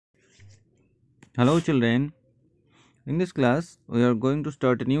Hello, children. In this class, we are going to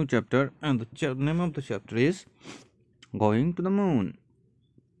start a new chapter, and the name of the chapter is Going to the Moon.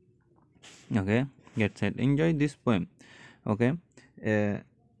 Okay, get set. Enjoy this poem. Okay, a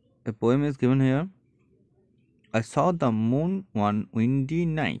poem is given here. I saw the moon one windy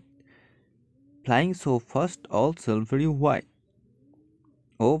night, flying so fast, all silvery white,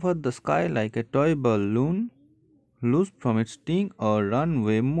 over the sky like a toy balloon, loosed from its sting a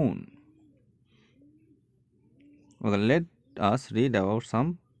runaway moon. Okay, let us read about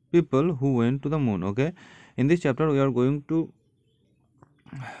some people who went to the moon. Okay, in this chapter, we are going to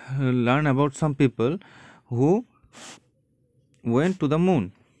learn about some people who went to the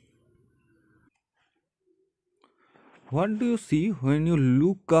moon. What do you see when you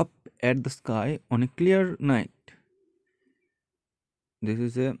look up at the sky on a clear night? This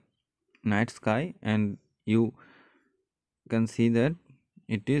is a night sky, and you can see that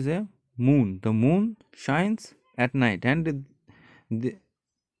it is a moon. The moon shines at night, and the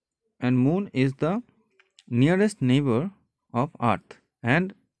moon is the nearest neighbor of Earth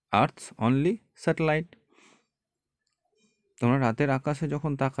and Earth's only satellite. তোমরা রাতের আকাশে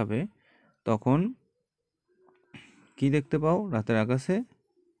যখন তাকাবে তখন কি দেখতে পাও? রাতের আকাশে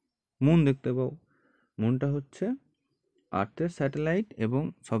মুন দেখতে পাও। মুনটা হচ্ছে আর্থের স্যাটেলাইট এবং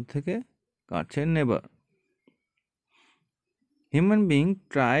সবথেকে কাছের নেবার। Human being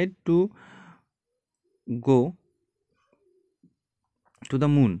tried to go to the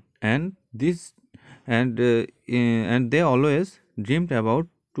moon and they always dreamed about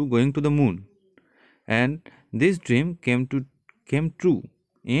to going to the moon, and this dream came true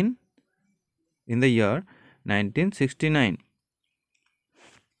in the year 1969.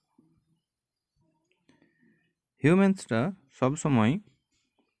 হিউম্যানসরা সবসময়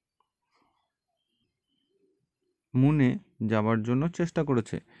মুনে যাবার জন্য চেষ্টা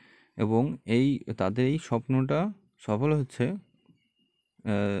করেছে এবং তাদের এই স্বপ্নটা সফল হচ্ছে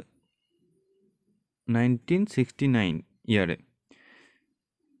 1969 ইয়ারে।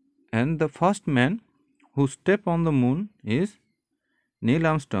 And the first man who stepped on the moon is Neil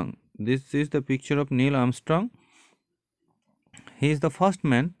Armstrong. This is the picture of Neil Armstrong. He is the first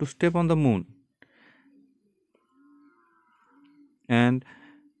man to step on the moon. And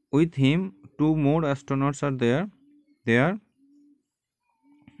with him, two more astronauts are there. They are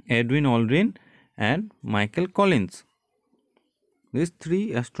Edwin Aldrin and Michael Collins. These three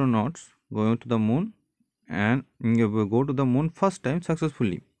astronauts go to the moon and go to the moon first time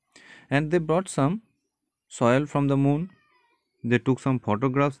successfully. And they brought some soil from the moon. They took some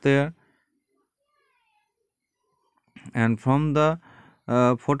photographs there. And from the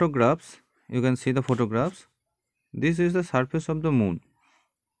photographs, you can see the photographs. This is the surface of the moon.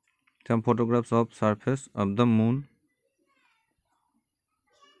 Some photographs of surface of the moon.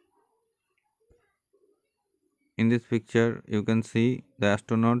 In this picture, you can see the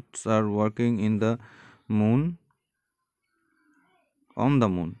astronauts are working in the moon, on the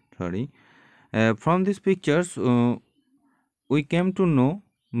moon. From these pictures, we came to know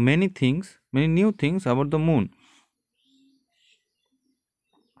many new things about the moon.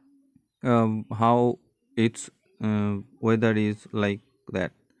 How its weather is like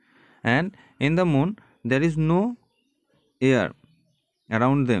that, and in the moon there is no air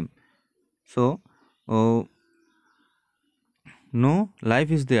around them, so no life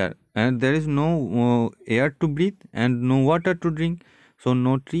is there, and there is no air to breathe and no water to drink, so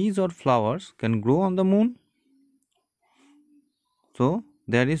no trees or flowers can grow on the moon, so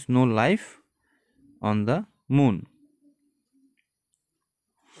there is no life on the moon.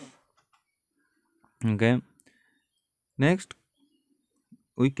 Okay, next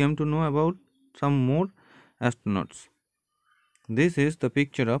we came to know about some more astronauts. This is the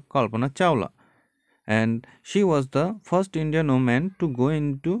picture of Kalpana Chawla, and she was the first Indian woman to go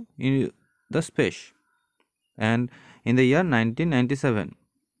into the space, and in the year 1997.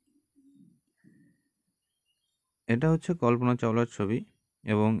 এটা হচ্ছে কল্পনা চাওলার ছবি,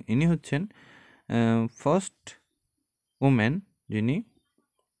 এবং ইনি হচ্ছেন first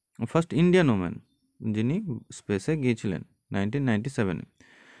Indian woman যিনি স্পেসে গিয়েছিলেন 1997.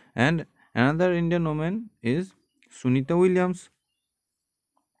 And another Indian woman is Sunita Williams,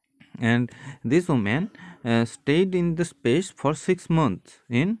 and this woman stayed in the space for 6 months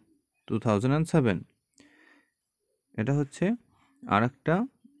in 2007. এটা হচ্ছে আরেকটা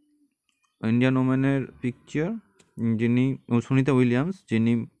ইন্ডিয়ান ওম্যানের পিকচার, যিনি সুনিতা উইলিয়ামস,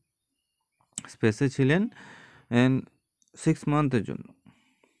 যিনি স্পেসে ছিলেন 6 মান্থের জন্য।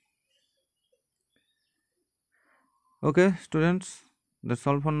 Okay, students, that's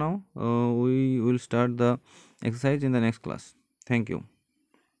all for now. We will start the exercise in the next class. Thank you.